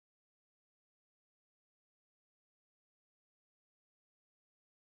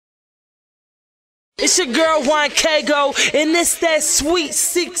It's your girl Wankaego, and it's that Sweet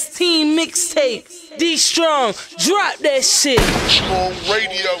 16 mixtape. D Strong, drop that shit. Strong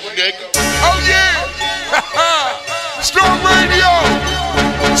radio, nigga. Oh yeah! Strong radio!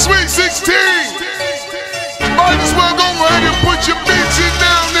 Sweet 16! Might as well go ahead and put your bitch in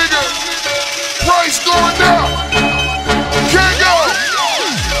now, nigga. Price going down. Wankaego!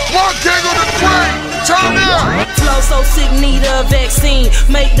 Wankaego the Great! Turn up! Flow so sick, need a vaccine.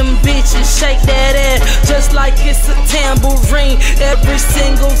 Make them bitches shake that ass just like it's a tambourine. Every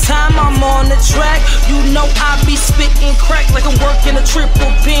single time I'm on the track, you know I be spitting crack like I'm working a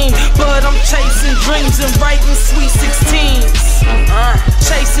triple beam. But I'm chasing dreams and writing sweet 16s.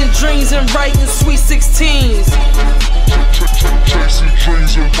 Chasing dreams and writing sweet 16s. Chasing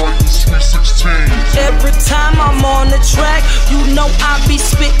dreams and writing sweet 16s. Every time I'm on the track, you know I be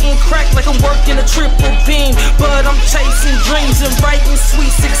spitting crack like I'm working a triple beam. But I'm chasing dreams and writing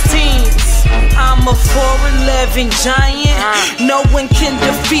sweet 16s. I'm a 4'11" giant. No one can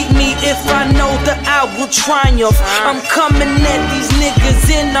defeat me if I know that I will triumph. I'm coming at these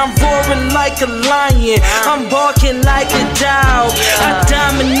niggas and I'm roaring like a lion. I'm barking like a dog. I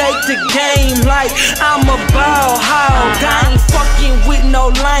dominate the game like I'm a ball hog. I ain't fucking with no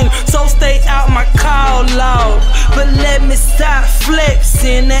lame, so stay out my call out. But let me stop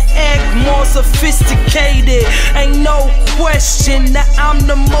flexing and act more sophisticated. Ain't no question that I'm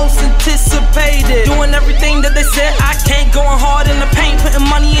the most anticipated. Doing everything that they said I can't. Going hard in the paint, putting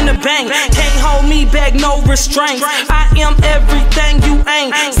money in the bank. Can't hold me back, no restraints. I am everything you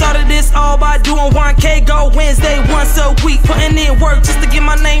ain't. Started this all by doing Wankaego Wednesday once a week. Putting in work just to get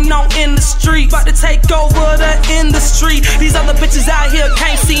my name known in the street. About to take over the industry. These other bitches out here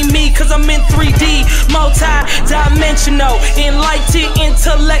can't see me cause I'm in 3D. Multi-dimensional, enlightened,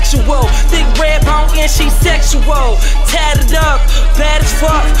 intellectual. Thick red bone and she sexual. Tatted up, bad as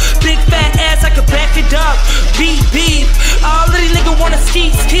fuck. Big fat ass, I could back it up. Beep beep. All of these niggas wanna ski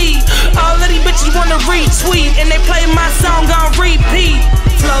ski. All of these bitches wanna retweet. And they play my song on repeat.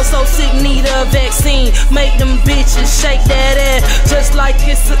 Flow so sick, need a vaccine. Make them bitches shake that ass just like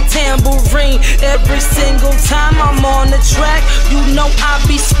it's a tambourine. Every single time I'm on the track, you know I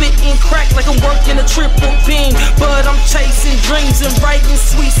be spitting crack like I'm working a triple beam. But I'm chasing dreams and writing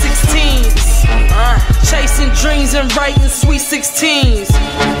sweet 16s. Chasing dreams and writing sweet 16s.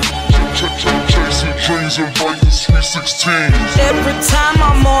 Chasing dreams and writing sweet 16s. Every time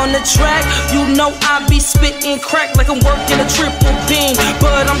I'm on the track, you know I be spitting crack like I'm working a triple beam.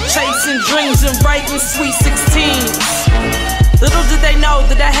 But I'm chasing dreams and writing sweet 16s. Little did they know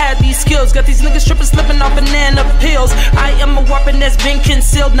that I had these skills. Got these niggas tripping, slipping off banana pills. I am a weapon that's been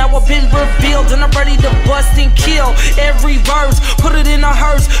concealed. Now I've been revealed and I'm ready to bust and kill. Every verse, put it in a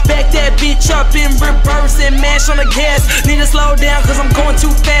hearse. Back that bitch up in reverse and mash on the gas. Need to slow down cause I'm going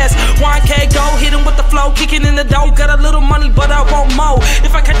too fast. Wankaego, hit him with the flow, kicking in the dough. Got a little money but I want more.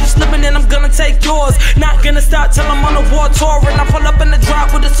 If I catch you slipping then I'm gonna take yours. Not gonna stop till I'm on a war tour. And I pull up in the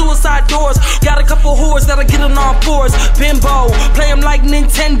drop with the suicide doors. Got a couple whores that'll get on all fours. Bimbo, play 'em like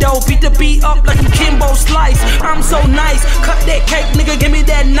Nintendo. Beat the beat up like I'm Kimbo Slice. I'm so nice, cut that cake, nigga, give me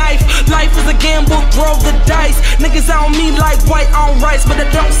that knife. Life is a gamble, throw the dice. Niggas on me like white on rice, but I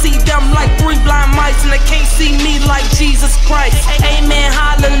don't see them like 3 blind mice. And they can't see me like Jesus Christ. Amen,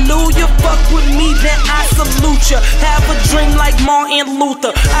 hallelujah, fuck with me, then I salute ya. Have a dream like Martin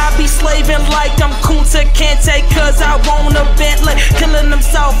Luther. I be slaving like I'm Kunta Kinte, cause I want a Bentley. Killing them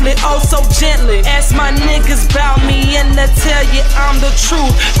softly, oh so gently. Ask my niggas about me and they tell you I'm the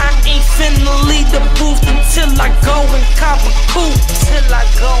truth. I ain't finna leave the booth until I go and cop a coupe. Till I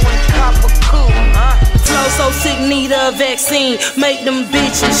go and cop a coupe. Flow so sick, need a vaccine. Make them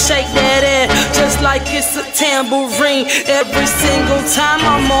bitches shake that ass just like it's a tambourine. Every single time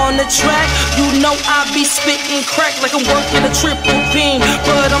I'm on the track, you know I be spitting crack like I'm working a triple beam.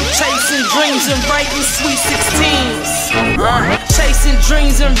 But I'm chasing dreams and writing sweet 16s. Chasing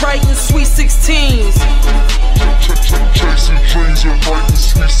dreams and writing sweet 16s. Chasing dreams and writing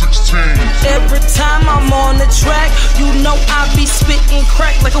sweet 16s. Every time I'm on the track, you know I be spitting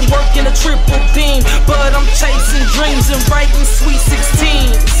crack like I'm working a triple beam. But I'm chasing dreams and writing sweet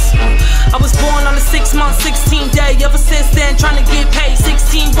 16s. I was born on the 6-month, 16th day. Ever since then, trying to get paid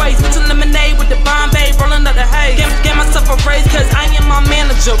 16 ways. Mixing lemonade with the Bombay, rolling up the hay. Get myself a raise cause I am my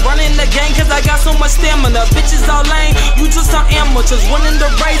manager. Running the game cause I got so much stamina. Bitches all lame, you just are amateurs. Winning the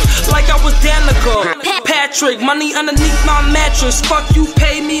race like I was Danica. Patrick, money underneath my mattress. Fuck you,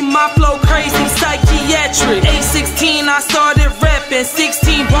 pay me, my flow crazy, psychiatric. 8-16, I started rapping.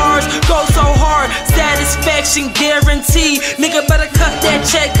 16 bars, go so hard, satisfaction guaranteed. Nigga better cut that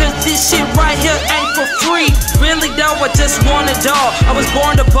check cause this shit right here ain't for free. Really? Really though, I just want it all. I was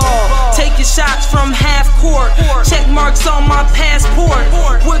born to ball, taking shots from half court. Check marks on my passport,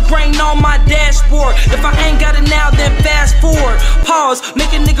 wood grain on my dashboard. If I ain't got it now, then fast forward. Pause, make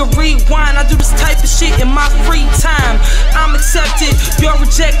a nigga rewind. I do this type of shit in my free time. I'm accepted, you're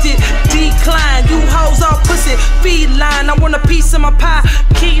rejected, decline. You hoes all pussy, feline. I want a piece of my pie,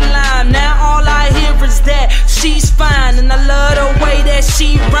 key lime. Now all I hear is that she's fine, and I love the way that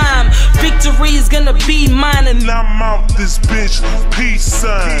she rhyme. Victory is gonna be mine, and I'm out this bitch, peace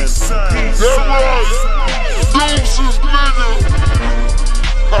sign. That right, deuces, nigga.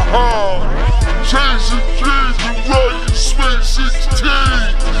 Haha, chasing dreams and writing Sweet 16.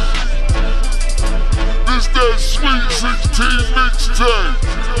 This that Sweet 16 mixtape.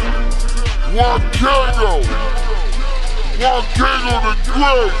 Wankaego the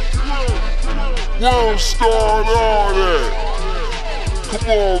Great. World star and all that. Come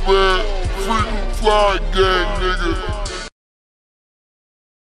on, man. Freaking fly gang, nigga.